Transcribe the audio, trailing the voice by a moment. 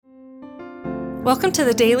Welcome to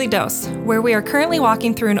the Daily Dose, where we are currently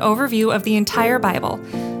walking through an overview of the entire Bible.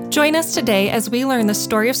 Join us today as we learn the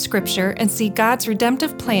story of Scripture and see God's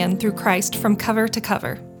redemptive plan through Christ from cover to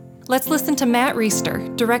cover. Let's listen to Matt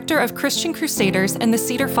Reisetter, Director of Christian Crusaders and the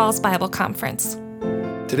Cedar Falls Bible Conference.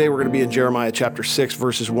 Today we're going to be in Jeremiah chapter 6,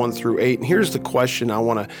 verses 1 through 8. And here's the question I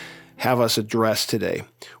want to have us address today.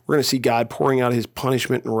 We're going to see God pouring out his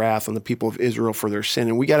punishment and wrath on the people of Israel for their sin.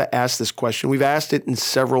 And we got to ask this question. We've asked it in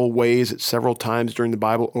several ways at several times during the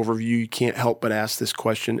Bible overview. You can't help but ask this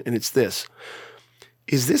question, and it's this.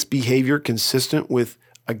 Is this behavior consistent with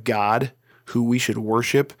a God who we should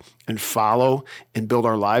worship and follow and build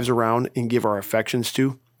our lives around and give our affections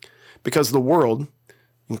to? Because the world,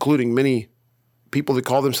 including many people that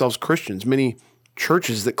call themselves Christians, many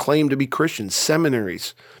churches that claim to be Christians,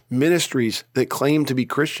 seminaries, ministries that claim to be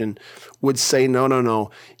Christian would say,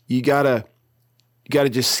 no, you gotta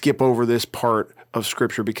just skip over this part of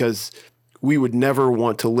Scripture because we would never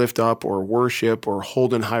want to lift up or worship or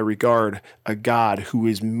hold in high regard a God who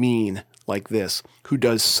is mean like this, who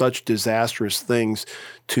does such disastrous things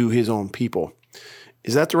to his own people.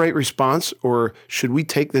 Is that the right response, or should we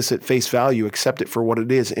take this at face value, accept it for what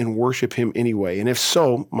it is, and worship him anyway? And if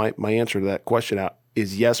so, my answer to that question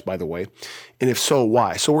is yes, by the way. And if so,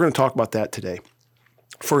 why? So we're going to talk about that today.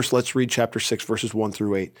 First, let's read chapter 6, verses 1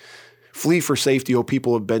 through 8. Flee for safety, O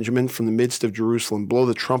people of Benjamin, from the midst of Jerusalem. Blow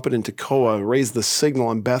the trumpet in Tekoa, raise the signal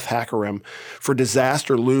on Beth Hakkerem, for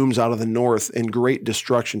disaster looms out of the north and great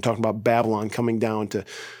destruction, talking about Babylon coming down to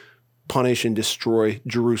punish and destroy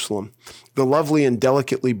Jerusalem. The lovely and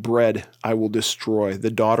delicately bred I will destroy,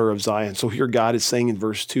 the daughter of Zion. So here God is saying in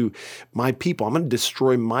verse 2, my people, I'm going to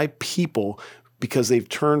destroy my people because they've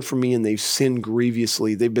turned from me and they've sinned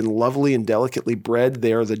grievously. They've been lovely and delicately bred.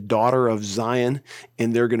 They are the daughter of Zion,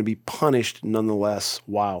 and they're going to be punished nonetheless.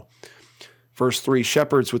 Wow. Verse 3,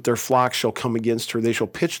 shepherds with their flocks shall come against her. They shall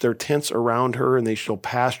pitch their tents around her, and they shall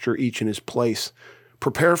pasture each in his place.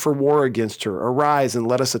 Prepare for war against her. Arise and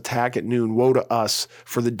let us attack at noon. Woe to us,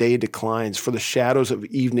 for the day declines, for the shadows of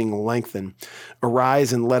evening lengthen.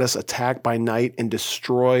 Arise and let us attack by night and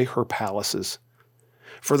destroy her palaces.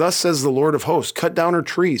 For thus says the Lord of hosts, cut down her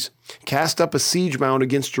trees, cast up a siege mound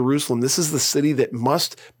against Jerusalem. This is the city that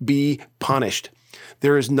must be punished.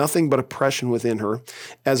 There is nothing but oppression within her.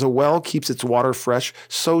 As a well keeps its water fresh,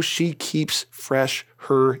 so she keeps fresh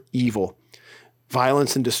her evil.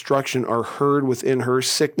 Violence and destruction are heard within her.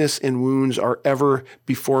 Sickness and wounds are ever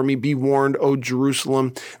before me. Be warned, O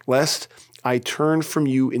Jerusalem, lest I turn from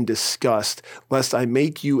you in disgust, lest I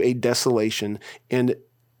make you a desolation and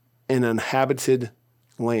an uninhabited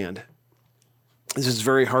land. This is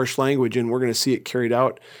very harsh language, and we're going to see it carried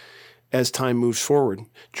out as time moves forward.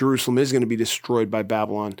 Jerusalem is going to be destroyed by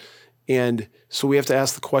Babylon. And so we have to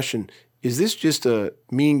ask the question, is this just a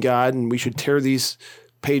mean God and we should tear these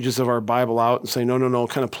pages of our Bible out and say, no,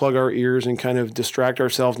 kind of plug our ears and kind of distract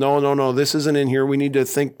ourselves? No, this isn't in here. We need to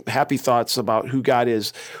think happy thoughts about who God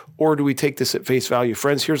is. Or do we take this at face value?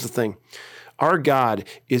 Friends, here's the thing. Our God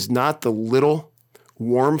is not the little,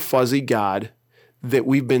 warm, fuzzy God that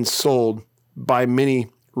we've been sold by many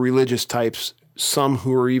religious types, some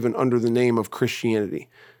who are even under the name of Christianity.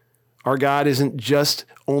 Our God isn't just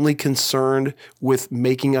only concerned with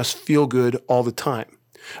making us feel good all the time.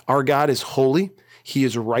 Our God is holy. He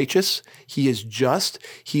is righteous, he is just,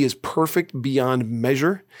 he is perfect beyond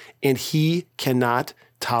measure, and he cannot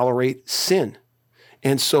tolerate sin.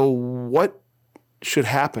 And so what should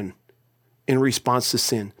happen in response to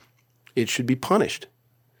sin? It should be punished.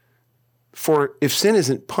 For if sin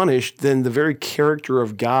isn't punished, then the very character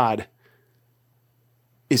of God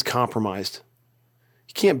is compromised.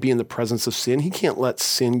 He can't be in the presence of sin. He can't let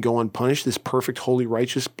sin go unpunished, this perfect, holy,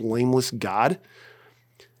 righteous, blameless God.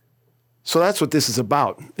 So that's what this is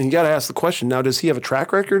about. And you got to ask the question, now, does he have a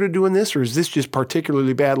track record of doing this, or is this just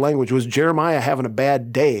particularly bad language? Was Jeremiah having a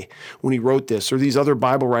bad day when he wrote this, or these other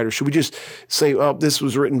Bible writers? Should we just say, oh, this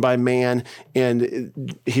was written by man,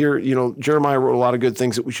 and here, Jeremiah wrote a lot of good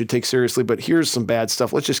things that we should take seriously, but here's some bad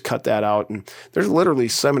stuff. Let's just cut that out. And there's literally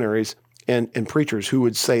seminaries and preachers who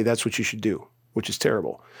would say that's what you should do, which is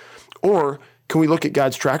terrible. Or can we look at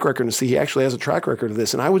God's track record and see he actually has a track record of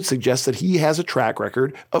this? And I would suggest that he has a track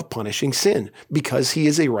record of punishing sin because he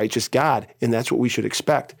is a righteous God, and that's what we should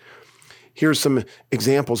expect. Here's some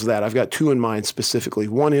examples of that. I've got two in mind specifically.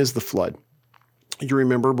 One is the flood. You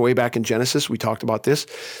remember way back in Genesis, we talked about this.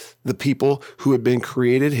 The people who had been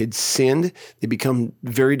created had sinned. They become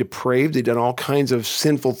very depraved. They'd done all kinds of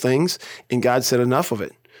sinful things, and God said, enough of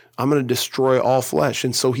it. I'm going to destroy all flesh.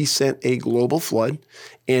 And so he sent a global flood,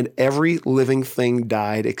 and every living thing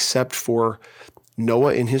died except for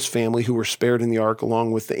Noah and his family who were spared in the ark,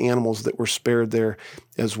 along with the animals that were spared there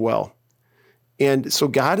as well. And so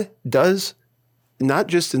God does, not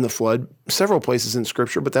just in the flood, several places in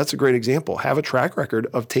Scripture, but that's a great example, have a track record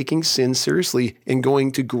of taking sin seriously and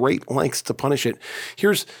going to great lengths to punish it.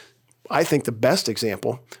 Here's, I think, the best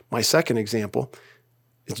example, my second example.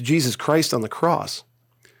 It's Jesus Christ on the cross.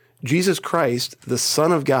 Jesus Christ, the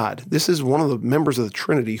Son of God, this is one of the members of the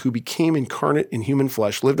Trinity who became incarnate in human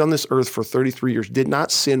flesh, lived on this earth for 33 years, did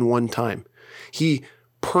not sin one time. He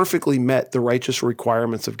perfectly met the righteous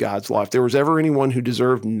requirements of God's law. If there was ever anyone who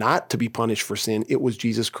deserved not to be punished for sin, it was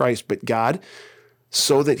Jesus Christ. But God,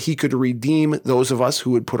 so that he could redeem those of us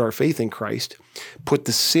who would put our faith in Christ, put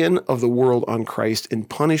the sin of the world on Christ and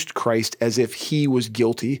punished Christ as if he was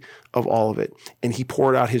guilty of all of it. And he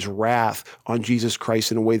poured out his wrath on Jesus Christ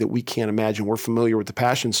in a way that we can't imagine. We're familiar with the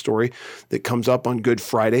Passion story that comes up on Good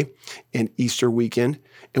Friday and Easter weekend.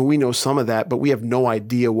 And we know some of that, but we have no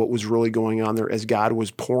idea what was really going on there as God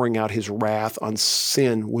was pouring out his wrath on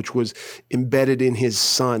sin, which was embedded in his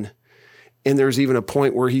Son. And there's even a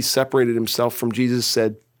point where he separated himself from Jesus,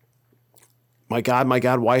 said, my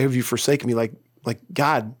God, why have you forsaken me? Like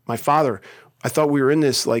God, my Father, I thought we were in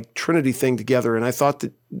this like Trinity thing together. And I thought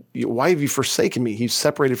that, why have you forsaken me? He's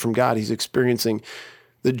separated from God. He's experiencing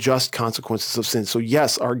the just consequences of sin. So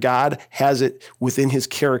yes, our God has it within his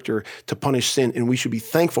character to punish sin, and we should be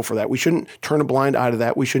thankful for that. We shouldn't turn a blind eye to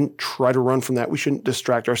that. We shouldn't try to run from that. We shouldn't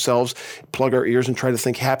distract ourselves, plug our ears, and try to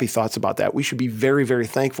think happy thoughts about that. We should be very, very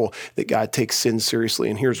thankful that God takes sin seriously,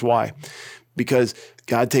 and here's why. Because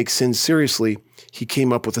God takes sin seriously, he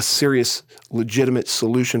came up with a serious, legitimate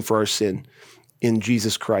solution for our sin in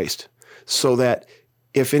Jesus Christ, so that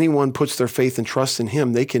if anyone puts their faith and trust in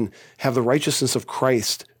him, they can have the righteousness of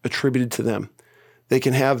Christ attributed to them. They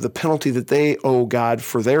can have the penalty that they owe God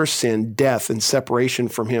for their sin, death, and separation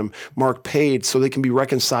from him, marked paid, so they can be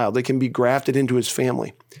reconciled. They can be grafted into his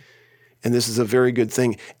family. And this is a very good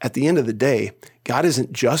thing. At the end of the day, God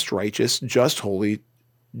isn't just righteous, just holy,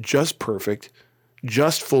 just perfect,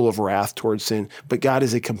 just full of wrath towards sin, but God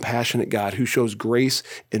is a compassionate God who shows grace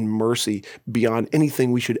and mercy beyond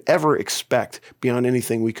anything we should ever expect, beyond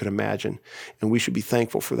anything we could imagine. And we should be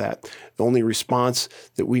thankful for that. The only response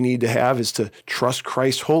that we need to have is to trust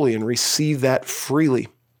Christ wholly and receive that freely.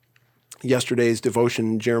 Yesterday's devotion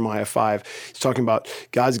in Jeremiah 5, he's talking about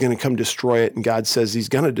God's going to come destroy it, and God says he's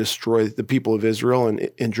going to destroy the people of Israel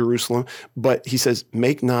and Jerusalem, but he says,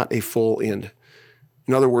 make not a full end.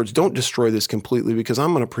 In other words, don't destroy this completely, because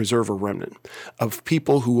I'm going to preserve a remnant of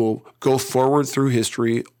people who will go forward through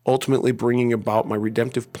history, ultimately bringing about my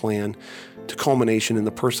redemptive plan to culmination in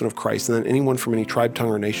the person of Christ. And then anyone from any tribe, tongue,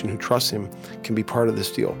 or nation who trusts him can be part of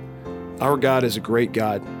this deal. Our God is a great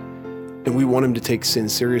God, and we want him to take sin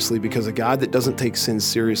seriously, because a God that doesn't take sin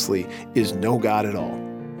seriously is no God at all.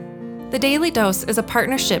 The Daily Dose is a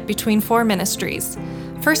partnership between 4 ministries.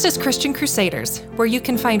 First is Christian Crusaders, where you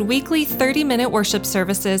can find weekly 30-minute worship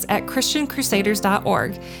services at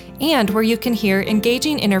christiancrusaders.org, and where you can hear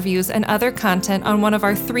engaging interviews and other content on one of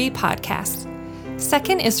our 3 podcasts.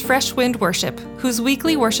 Second is Fresh Wind Worship, whose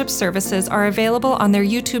weekly worship services are available on their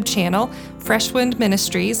YouTube channel, Fresh Wind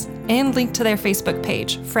Ministries, and linked to their Facebook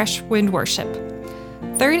page, Fresh Wind Worship.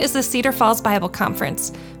 Third is the Cedar Falls Bible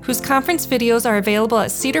Conference, whose conference videos are available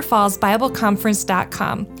at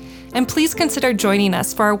cedarfallsbibleconference.com. And please consider joining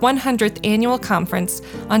us for our 100th annual conference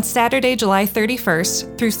on Saturday, July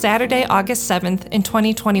 31st through Saturday, August 7th in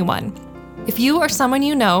 2021. If you or someone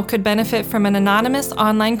you know could benefit from an anonymous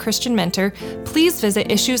online Christian mentor, please visit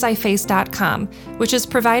issuesiface.com, which is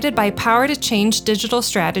provided by Power to Change Digital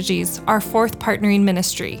Strategies, our 4th partnering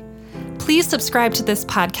ministry. Please subscribe to this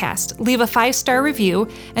podcast, leave a 5-star review,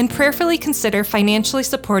 and prayerfully consider financially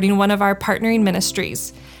supporting one of our partnering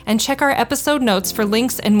ministries. And check our episode notes for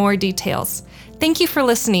links and more details. Thank you for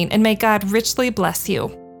listening, and may God richly bless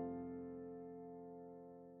you.